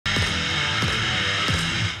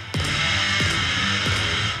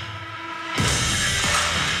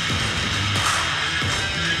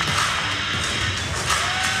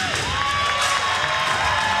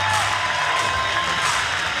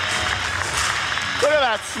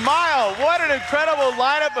that smile. What an incredible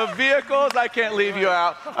lineup of vehicles. I can't leave you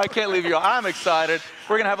out. I can't leave you out. I'm excited.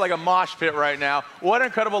 We're going to have like a mosh pit right now. What an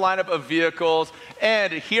incredible lineup of vehicles.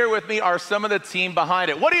 And here with me are some of the team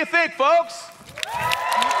behind it. What do you think, folks?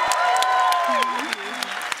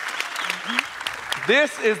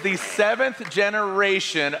 This is the 7th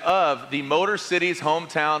generation of the Motor City's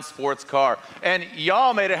hometown sports car. And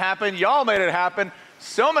y'all made it happen. Y'all made it happen.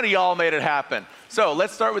 So many y'all made it happen. So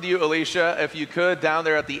let's start with you, Alicia, if you could, down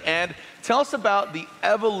there at the end. Tell us about the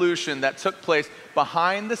evolution that took place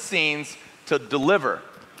behind the scenes to deliver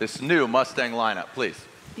this new Mustang lineup, please.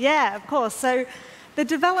 Yeah, of course. So the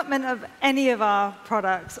development of any of our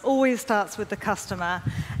products always starts with the customer.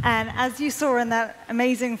 And as you saw in that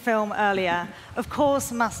amazing film earlier, of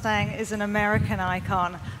course, Mustang is an American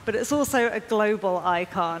icon, but it's also a global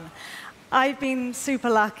icon. I've been super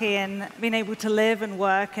lucky in being able to live and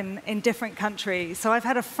work in different countries. So I've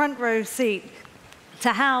had a front row seat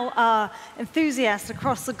to how our enthusiasts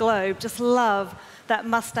across the globe just love that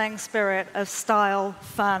Mustang spirit of style,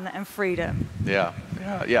 fun, and freedom. Yeah.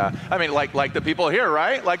 I mean, like the people here,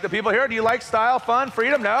 right? Like the people here, do you like style, fun,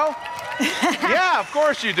 freedom? No? Yeah, of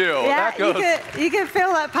course you do. Yeah, that goes. You can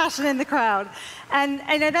feel that passion in the crowd. And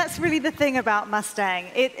I know that's really the thing about Mustang.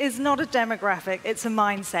 It is not a demographic, it's a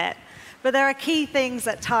mindset. But there are key things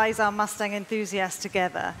that ties our Mustang enthusiasts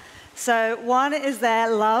together. So one is their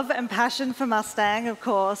love and passion for Mustang, of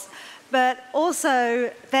course, but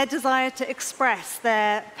also their desire to express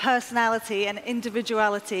their personality and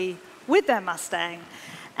individuality with their Mustang.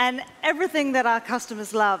 And everything that our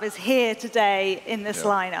customers love is here today in this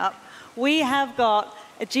lineup. We have got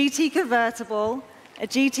a GT convertible, a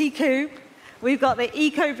GT coupe, we've got the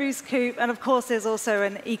EcoBoost coupe, and of course there's also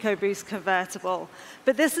an EcoBoost convertible.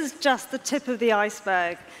 But this is just the tip of the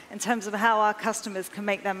iceberg in terms of how our customers can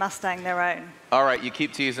make their Mustang their own. All right, you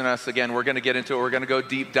keep teasing us. Again, we're going to get into it. We're going to go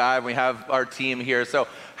deep dive. We have our team here. So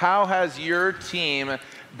how has your team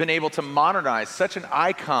been able to modernize such an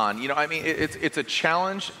icon? You know, I mean, it's a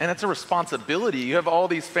challenge and it's a responsibility. You have all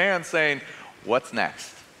these fans saying, what's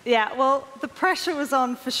next? Yeah, well, the pressure was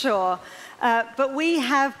on for sure. But we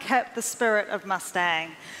have kept the spirit of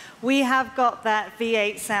Mustang. We have got that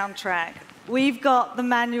V8 soundtrack. We've got the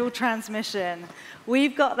manual transmission.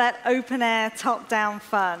 We've got that open-air, top-down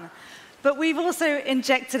fun. But we've also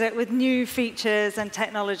injected it with new features and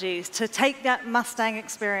technologies to take that Mustang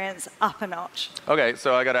experience up a notch. Okay,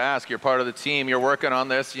 so I got to ask, you're part of the team. You're working on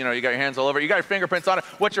this. You know, you got your hands all over it. You got your fingerprints on it.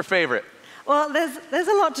 What's your favorite? Well, there's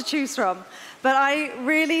a lot to choose from. But I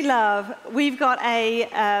really love, we've got a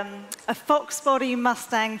Fox Body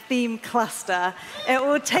Mustang theme cluster. It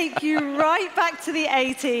will take you right back to the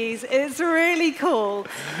 80s. It's really cool.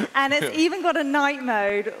 And it's even got a night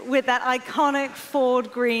mode with that iconic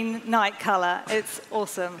Ford green night color. It's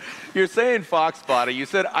awesome. You're saying Fox Body. You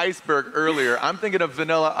said iceberg earlier. I'm thinking of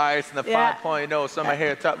Vanilla Ice and the 5.0, some of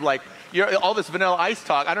hair top, like all this Vanilla Ice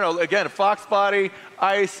talk. I don't know, again, Fox Body,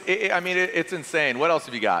 Ice, I mean, it's insane. What else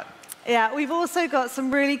have you got? Yeah, we've also got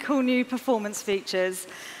some really cool new performance features.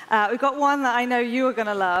 We've got one that I know you are going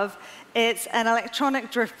to love. It's an electronic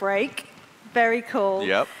drift brake. Very cool.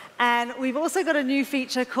 Yep. And we've also got a new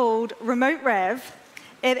feature called Remote Rev.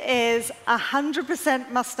 It is 100%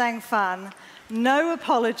 Mustang fun, no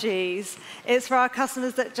apologies. It's for our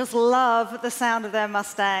customers that just love the sound of their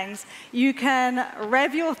Mustangs. You can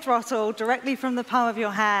rev your throttle directly from the palm of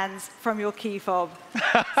your hands from your key fob.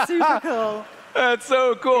 Super cool. That's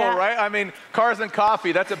so cool, right? I mean, cars and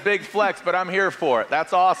coffee, that's a big flex, but I'm here for it.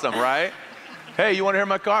 That's awesome, right? Hey, you want to hear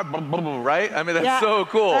my car? Right? I mean, that's so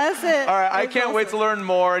cool. That's it. All right, I can't wait to learn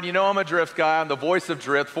more. And you know I'm a drift guy. I'm the voice of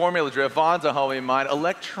drift, Formula Drift. Vaughn's a homie of mine.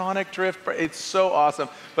 Electronic drift, it's so awesome.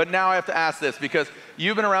 But now I have to ask this, because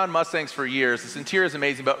you've been around Mustangs for years. This interior is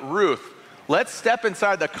amazing. But Ruth, let's step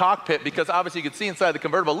inside the cockpit, because obviously you can see inside the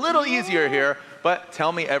convertible. A little easier here. But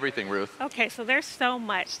tell me everything, Ruth. Okay, so there's so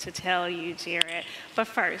much to tell you, Jared. But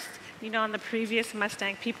first, you know, on the previous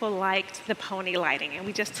Mustang, people liked the pony lighting, and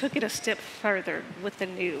we just took it a step further with the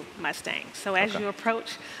new Mustang. So as you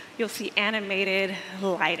approach, you'll see animated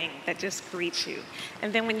lighting that just greets you.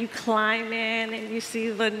 And then when you climb in and you see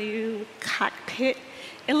the new cockpit,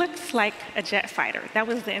 it looks like a jet fighter. That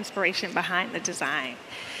was the inspiration behind the design.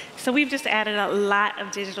 So we've just added a lot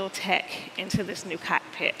of digital tech into this new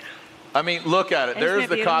cockpit. I mean, look at it. Isn't There's it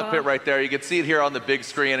the beautiful? cockpit right there. You can see it here on the big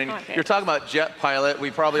screen. And Okay. you're talking about jet pilot.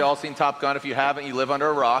 We've probably all seen Top Gun. If you haven't, you live under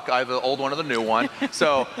a rock. I have the old one or the new one.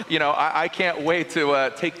 So, you know, I can't wait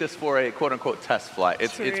to take this for a quote-unquote test flight.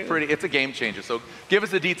 It's True. it's a game changer. So give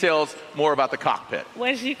us the details more about the cockpit.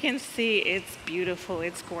 Well, as you can see, it's beautiful,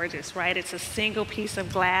 it's gorgeous, right? It's a single piece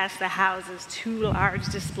of glass that houses 2 large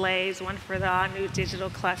displays, one for the all-new digital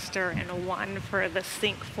cluster and one for the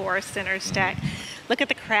Sync 4 center stack. Look at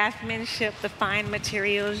the craftsmanship, the fine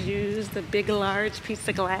materials used, the big, large piece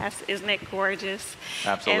of glass. Isn't it gorgeous?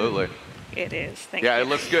 Absolutely. And it is. Thank Yeah, you. it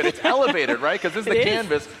looks good. It's elevated, right? Because this is It the is.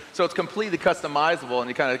 canvas, so it's completely customizable, and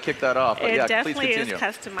you kind of kick that off. But It yeah, please definitely is continue.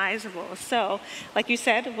 customizable. So, like you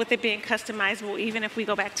said, with it being customizable, even if we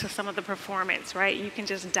go back to some of the performance, right? You can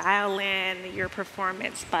just dial in your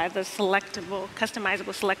performance by the customizable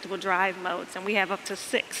selectable drive modes, and we have up to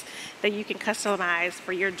 6 that you can customize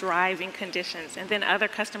for your driving conditions. And then other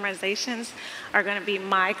customizations are going to be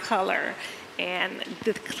my color and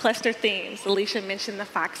the cluster themes. Alicia mentioned the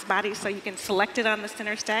Fox body, so you can select it on the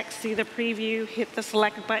center stack, see the preview, hit the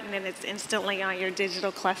select button, and it's instantly on your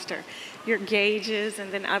digital cluster. Your gauges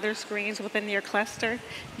and then other screens within your cluster,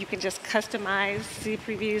 you can just customize, see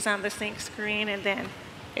previews on the sync screen, and then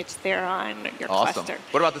it's there on your Awesome. cluster.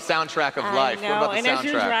 What about the soundtrack of life? I know. What about the and as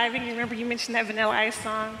you're soundtrack? driving, you remember you mentioned that Vanilla Ice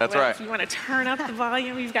song? That's Well, right. If you want to turn up the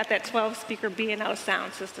volume, you've got that 12-speaker B&O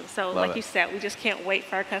sound system. So like it. you said, we just can't wait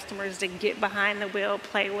for our customers to get behind the wheel,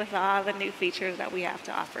 play with all the new features that we have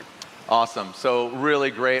to offer. Awesome. So really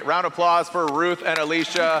great. Round of applause for Ruth and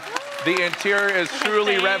Alicia. The interior is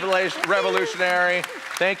truly revolutionary.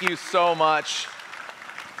 Thank you so much.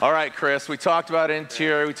 All right, Chris, we talked about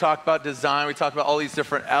interior, we talked about design, we talked about all these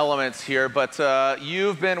different elements here, but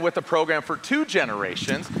you've been with the program for 2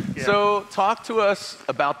 generations. Yeah. So talk to us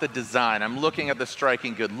about the design. I'm looking at the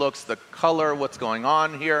striking good looks, the color, what's going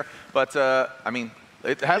on here, but I mean,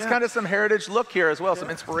 it has kind of some heritage look here as well, some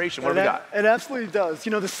inspiration. What do we got? It absolutely does.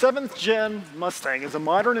 You know, the 7th gen Mustang is a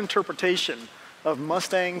modern interpretation of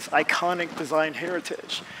Mustang's iconic design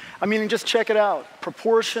heritage. I mean, just check it out.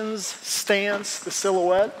 Proportions, stance, the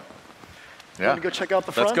silhouette. You want to go check out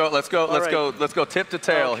the front? Let's go tip to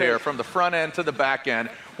tail Okay. here, from the front end to the back end.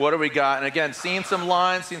 What do we got? And again, seeing some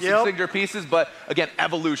lines, seeing some Yep. signature pieces, but again,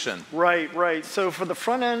 evolution. Right, right. So for the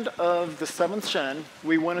front end of the 7th gen,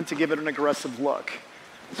 we wanted to give it an aggressive look.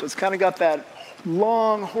 So it's kind of got that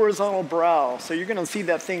long horizontal brow. So you're going to see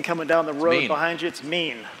that thing coming down the road mean. behind you. It's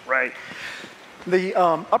mean, right? The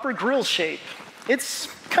upper grille shape, it's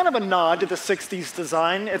kind of a nod to the 60s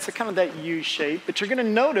design. It's a kind of that U shape, but you're going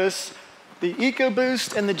to notice the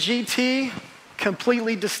EcoBoost and the GT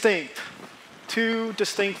completely distinct. 2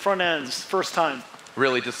 distinct front ends, first time.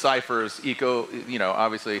 Really deciphers eco, you know,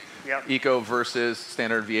 obviously Yep. eco versus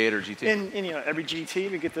standard V8 or GT. In you know, every GT,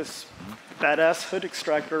 we get this badass hood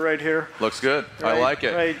extractor right here. Looks good. I Right, like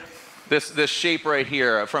it. Right. This shape right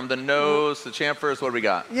here, from the nose, the chamfers, what do we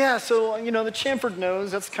got? Yeah, so you know, the chamfered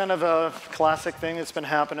nose, that's kind of a classic thing that's been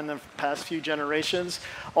happening in the past few generations.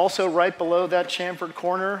 Also, right below that chamfered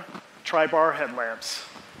corner, tri-bar headlamps.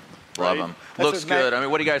 Love Right? them. That's Looks his mag- good. I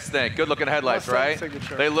mean, what do you guys think? Good looking headlights, Mustang right?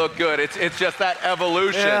 signature. They look good. It's just that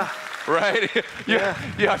evolution, Yeah. right? Yeah.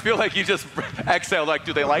 Yeah, I feel like you just exhaled. Like,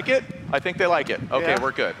 do they like it? I think they like it. Okay, Yeah.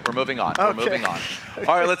 we're good. We're moving on. Okay. We're moving on.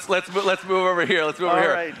 All right, let's move over here. Let's move over All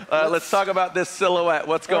here. right, Let's talk about this silhouette.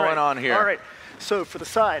 What's All going right, on here? All right, so for the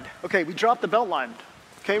side, okay, we dropped the belt line.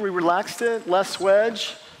 Okay, we relaxed it, less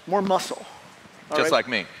wedge, more muscle. All Just right? like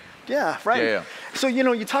me. Yeah, right. Yeah. So, you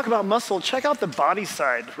know, you talk about muscle, check out the body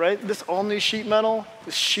side, right? This all-new sheet metal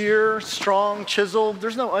is sheer, strong, chiseled.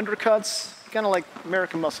 There's no undercuts, kind of like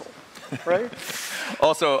American muscle, right?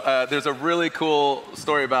 Also, there's a really cool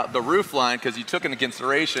story about the roof line, because you took into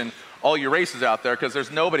consideration all your racers out there, because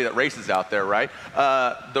there's nobody that races out there, right?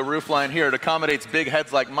 The roof line here, it accommodates big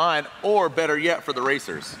heads like mine, or better yet, for the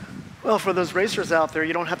racers. Well, for those racers out there,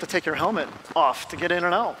 you don't have to take your helmet off to get in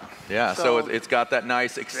and out. Yeah, so it's got that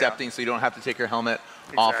nice accepting, so you don't have to take your helmet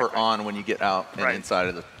off or Exactly. on when you get out and Right. inside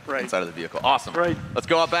of the vehicle. Awesome. Right. Let's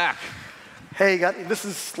go out back. Hey, this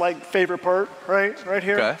is like favorite part, right? Right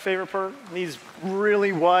here, Okay. favorite part. These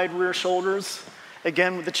really wide rear shoulders.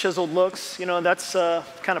 Again, with the chiseled looks, you know, that's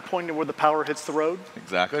kind of pointing to where the power hits the road.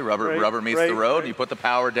 Exactly. Rubber Right, meets the road. right. You put the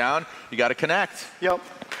power down. You got to connect. Yep.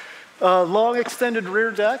 Long extended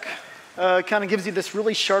rear deck kind of gives you this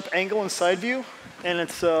really sharp angle and side view, and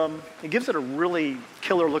it gives it a really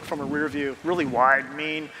killer look from a rear view. Really wide,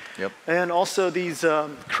 mean. Yep. And also these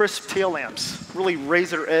crisp tail lamps, really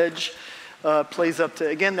razor edge, plays up to,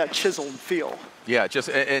 again, that chiseled feel. Yeah, just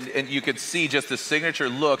and you could see just the signature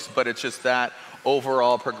looks, but it's just that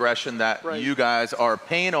overall progression that you guys are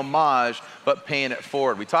paying homage, but paying it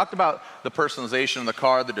forward. We talked about the personalization of the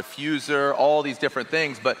car, the diffuser, all these different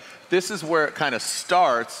things, but this is where it kind of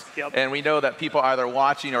starts, and we know that people either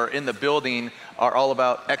watching or in the building are all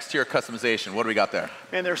about exterior customization. What do we got there?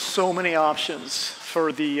 And there's so many options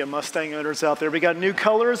for the Mustang owners out there. We got new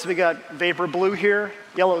colors. We got Vapor Blue here.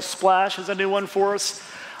 Yellow Splash is a new one for us.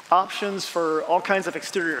 Options for all kinds of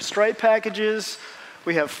exterior stripe packages.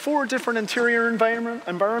 We have 4 different interior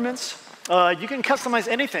environments. You can customize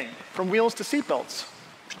anything from wheels to seatbelts.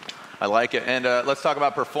 I like it. And let's talk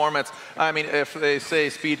about performance. I mean, if they say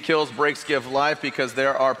speed kills, brakes give life, because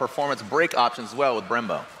there are performance brake options as well with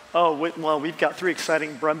Brembo. Oh, well, we've got 3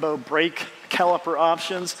 exciting Brembo brake caliper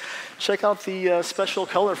options. Check out the special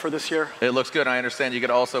color for this year. It looks good. I understand you could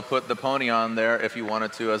also put the pony on there if you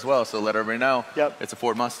wanted to as well, so let everybody know it's a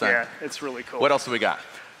Ford Mustang. Yeah, it's really cool. What else do we got?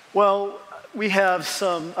 Well, we have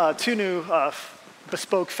some 2 new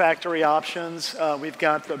bespoke factory options. We've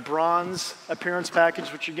got the bronze appearance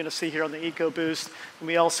package, which you're going to see here on the EcoBoost. And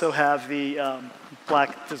we also have the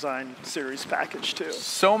black design series package too.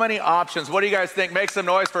 So many options. What do you guys think? Make some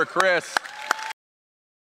noise for Chris.